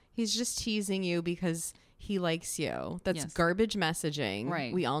her. Yep. He's just teasing you because he likes you. That's garbage messaging.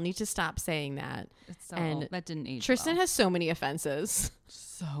 Right. We all need to stop saying that. It's so old. That didn't age Tristan has so many offenses.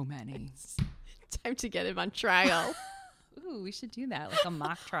 So many. It's time to get him on trial. Ooh, we should do that, like a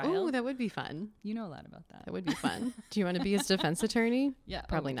mock trial. Oh, that would be fun. You know a lot about that. That would be fun. Do you want to be his defense attorney? Yeah.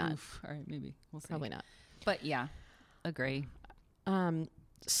 Probably not. All right, maybe. We'll see. Probably not. But yeah, agree.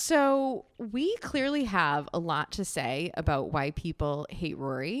 So we clearly have a lot to say about why people hate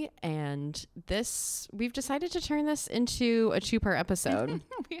Rory. And we've decided to turn this into a 2-part episode.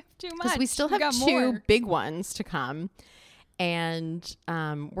 We have too much. Because we still have 2 big ones to come. And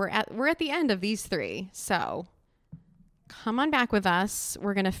we're at the end of these 3. So come on back with us.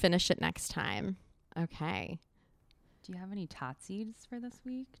 We're going to finish it next time. Okay. Do you have any Totsies for this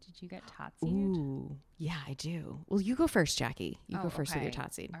week? Did you get Totsied? Ooh, yeah, I do. Well, you go first, Jackie. You go first with your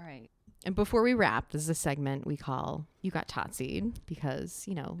Totsie. All right. And before we wrap, this is a segment we call You Got Totsied, because,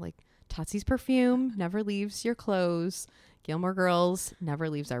 like Totsy's perfume never leaves your clothes. Gilmore Girls never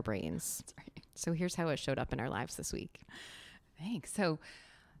leaves our brains. That's right. So here's how it showed up in our lives this week. Thanks. So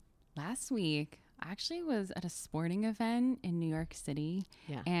last week, I actually was at a sporting event in New York City,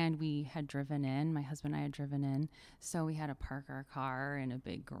 and we had driven in. My husband and I had driven in, so we had to park our car in a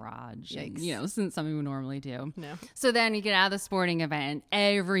big garage. And, since something we normally do. No. So then you get out of the sporting event,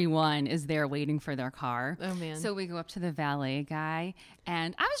 everyone is there waiting for their car. Oh man. So we go up to the valet guy,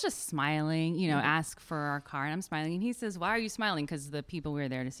 and I was just smiling, ask for our car, and I'm smiling, and he says, "Why are you smiling?" Because the people we were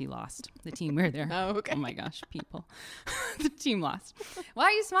there to see lost. The team we were there. Oh, okay. Oh my gosh, people. The team lost. "Why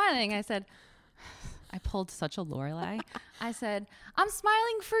are you smiling?" I said, I pulled such a Lorelai. I said, "I'm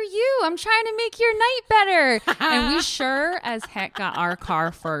smiling for you. I'm trying to make your night better." And we sure as heck got our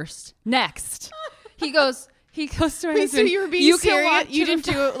car first. Next. He goes to my husband. So you were being serious? You didn't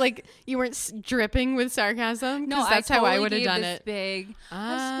do do it like you weren't dripping with sarcasm? No, that's how I would have done this it. Big.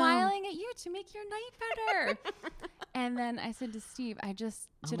 I'm smiling at you to make your night better. And then I said to Steve, I just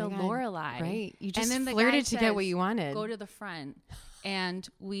did a Lorelai. Right. You just and then flirted to get what you wanted. Go to the front. And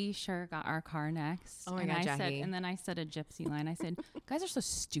we sure got our car next. Oh my God, Jackie. And then I said a gypsy line. I said, "Guys are so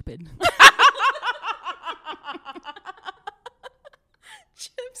stupid."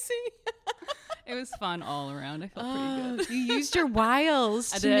 Gypsy. It was fun all around. I felt pretty good. You used your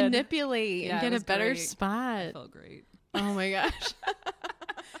wiles to manipulate and get a better spot. I felt great. Oh my gosh.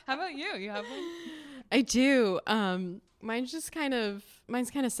 How about you? You have one? I do. Mine's kind of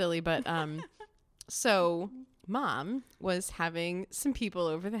silly, but so Mom was having some people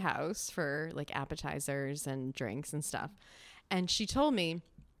over the house for like appetizers and drinks and stuff. And she told me,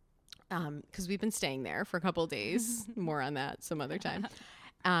 because we've been staying there for a couple of days, more on that some other time.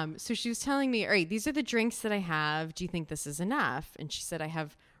 So she was telling me, "All right, these are the drinks that I have. Do you think this is enough?" And she said, "I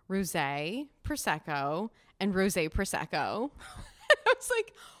have rosé, prosecco, and rosé prosecco." I was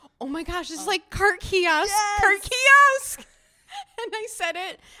like, "Oh my gosh, this is like cart kiosk, cart kiosk." And I said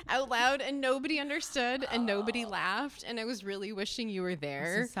it out loud, and nobody understood, and nobody laughed. And I was really wishing you were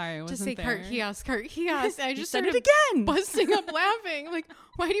there. I'm so sorry, I wasn't to say there. cart kiosk, cart kiosk. And I just said started it again, busting up laughing. I'm like,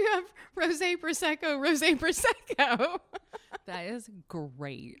 "Why do you have rosé prosecco, rosé prosecco?" That is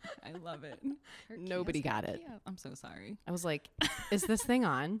great. I love it. Nobody got it. I'm so sorry. I was like, "Is this thing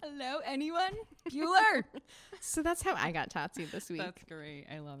on?" Hello, anyone? Bueller. So that's how I got Totsy this week. That's great.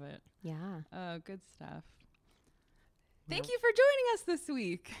 I love it. Yeah. Oh, good stuff. Thank you for joining us this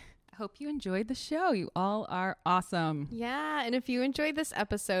week. I hope you enjoyed the show. You all are awesome. Yeah. And if you enjoyed this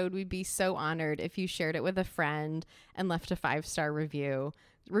episode, we'd be so honored if you shared it with a friend and left a 5-star review.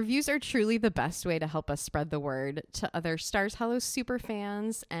 Reviews are truly the best way to help us spread the word to other Stars Hollow super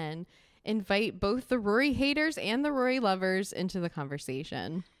fans and invite both the Rory haters and the Rory lovers into the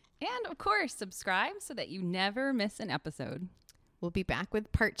conversation. And of course, subscribe so that you never miss an episode. We'll be back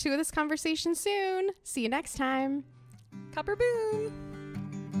with part 2 of this conversation soon. See you next time. Copper boom.